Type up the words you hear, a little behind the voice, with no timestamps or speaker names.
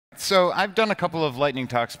so I've done a couple of lightning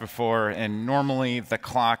talks before, and normally the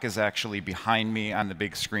clock is actually behind me on the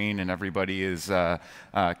big screen, and everybody is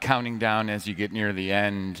counting down as you get near the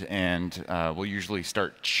end, and we'll usually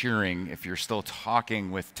start cheering if you're still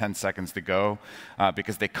talking with 10 seconds to go,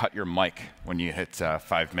 because they cut your mic when you hit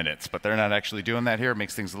 5 minutes. But they're not actually doing that here. It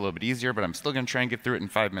makes things a little bit easier, but I'm still going to try and get through it in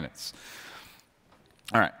 5 minutes.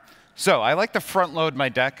 All right. So I like to front load my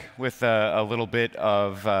deck with a little bit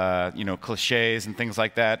of cliches and things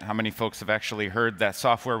like that. How many folks have actually heard that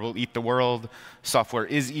software will eat the world? Software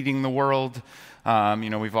is eating the world.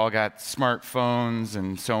 We've all got smartphones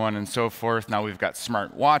and so on and so forth. Now we've got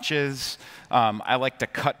smart watches. I like to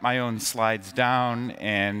cut my own slides down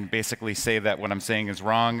and basically say that what I'm saying is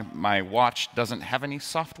wrong. My watch doesn't have any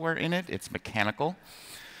software in it. It's mechanical.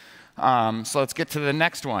 So let's get to the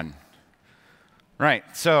next one. Right,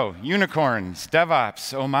 so unicorns,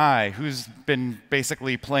 DevOps, oh my, who's been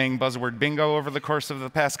basically playing buzzword bingo over the course of the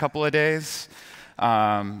past couple of days?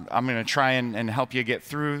 I'm going to try and help you get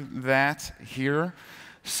through that here.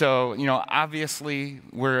 So, obviously,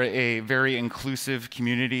 we're a very inclusive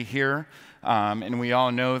community here, and we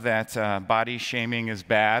all know that body shaming is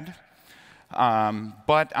bad.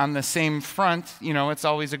 But on the same front, it's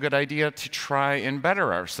always a good idea to try and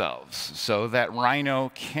better ourselves so that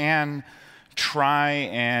Rhino can try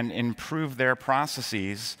and improve their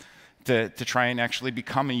processes to try and actually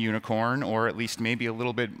become a unicorn, or at least maybe a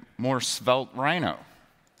little bit more svelte Rhino.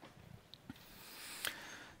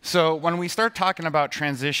 So when we start talking about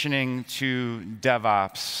transitioning to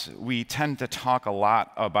DevOps, we tend to talk a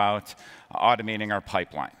lot about automating our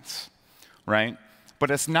pipelines, right?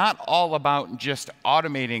 But it's not all about just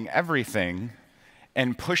automating everything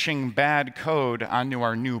and pushing bad code onto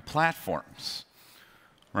our new platforms,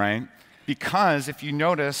 right? Because if you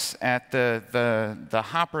notice at the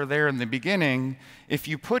hopper there in the beginning, if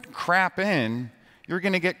you put crap in, you're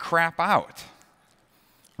going to get crap out,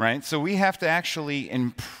 right? So we have to actually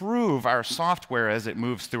improve our software as it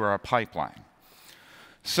moves through our pipeline.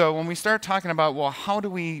 So when we start talking about, well, how do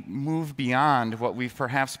we move beyond what we've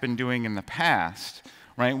perhaps been doing in the past,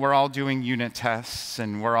 right? We're all doing unit tests,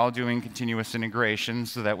 and we're all doing continuous integration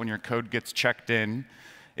so that when your code gets checked in,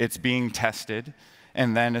 it's being tested.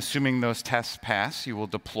 And then, assuming those tests pass, you will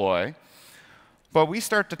deploy. But we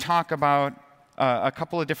start to talk about a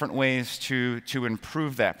couple of different ways to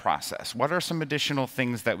improve that process. What are some additional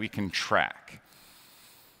things that we can track?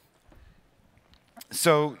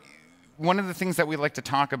 So one of the things that we like to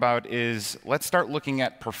talk about is let's start looking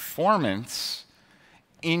at performance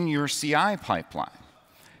in your CI pipeline.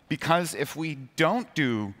 Because if we don't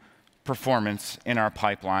do performance in our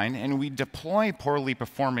pipeline, and we deploy poorly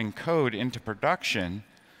performing code into production,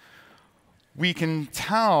 we can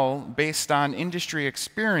tell, based on industry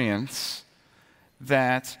experience,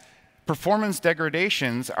 that performance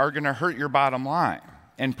degradations are going to hurt your bottom line,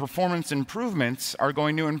 and performance improvements are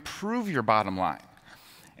going to improve your bottom line.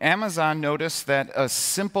 Amazon noticed that a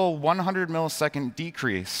simple 100 millisecond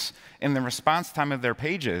decrease in the response time of their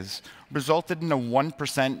pages resulted in a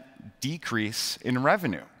 1% decrease in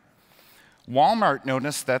revenue. Walmart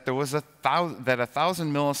noticed that there was a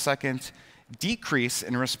 1,000 millisecond decrease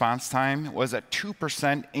in response time was a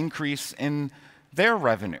 2% increase in their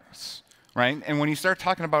revenues, right? And when you start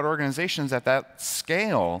talking about organizations at that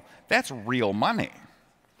scale, that's real money.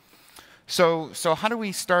 So how do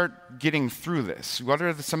we start getting through this? What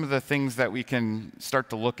are some of the things that we can start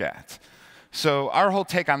to look at? So our whole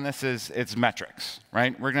take on this is it's metrics,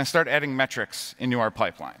 right? We're going to start adding metrics into our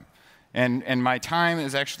pipeline. And my time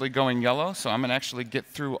is actually going yellow, so I'm going to actually get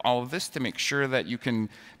through all of this to make sure that you can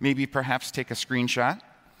maybe perhaps take a screenshot.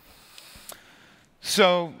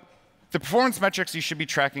 So the performance metrics you should be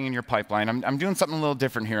tracking in your pipeline, I'm doing something a little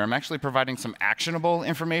different here. I'm actually providing some actionable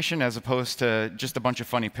information as opposed to just a bunch of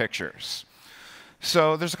funny pictures.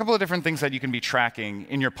 So there's a couple of different things that you can be tracking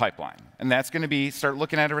in your pipeline. And that's going to be start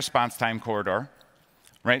looking at a response time corridor.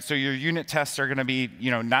 Right, so your unit tests are going to be,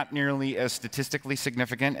 not nearly as statistically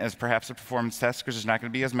significant as perhaps a performance test because there's not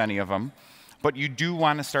going to be as many of them. But you do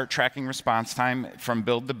want to start tracking response time from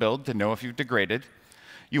build to build to know if you've degraded.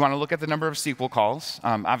 You want to look at the number of SQL calls.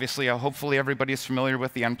 Obviously, hopefully everybody is familiar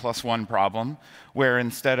with the N+1 problem, where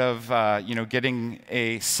instead of getting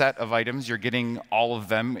a set of items, you're getting all of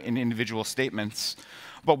them in individual statements.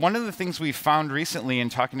 But one of the things we've found recently in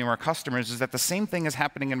talking to our customers is that the same thing is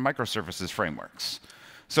happening in microservices frameworks.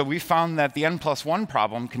 So we found that the N+1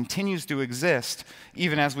 problem continues to exist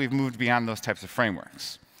even as we've moved beyond those types of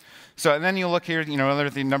frameworks. So and then you look here, look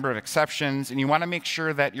at the number of exceptions, and you want to make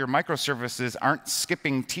sure that your microservices aren't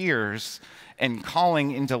skipping tiers and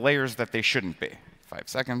calling into layers that they shouldn't be. 5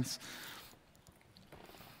 seconds.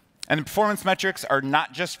 And the performance metrics are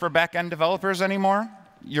not just for back-end developers anymore.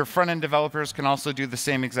 Your front-end developers can also do the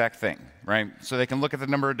same exact thing, right? So they can look at the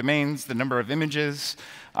number of domains, the number of images,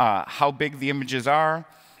 how big the images are,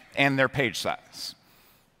 and their page size.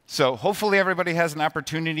 So hopefully everybody has an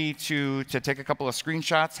opportunity to take a couple of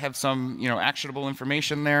screenshots, have some actionable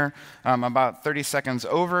information there. About 30 seconds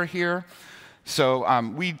over here. So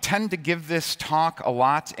we tend to give this talk a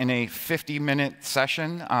lot in a 50-minute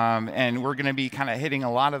session, and we're going to be kind of hitting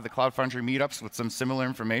a lot of the Cloud Foundry meetups with some similar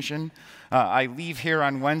information. I leave here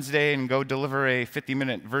on Wednesday and go deliver a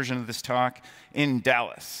 50-minute version of this talk in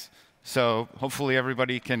Dallas. So hopefully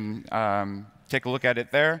everybody can take a look at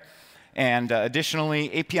it there. And additionally,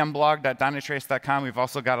 apmblog.dynatrace.com, we've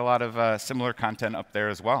also got a lot of similar content up there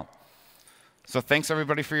as well. So thanks,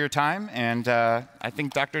 everybody, for your time. And I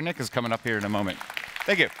think Dr. Nick is coming up here in a moment.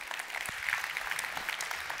 Thank you.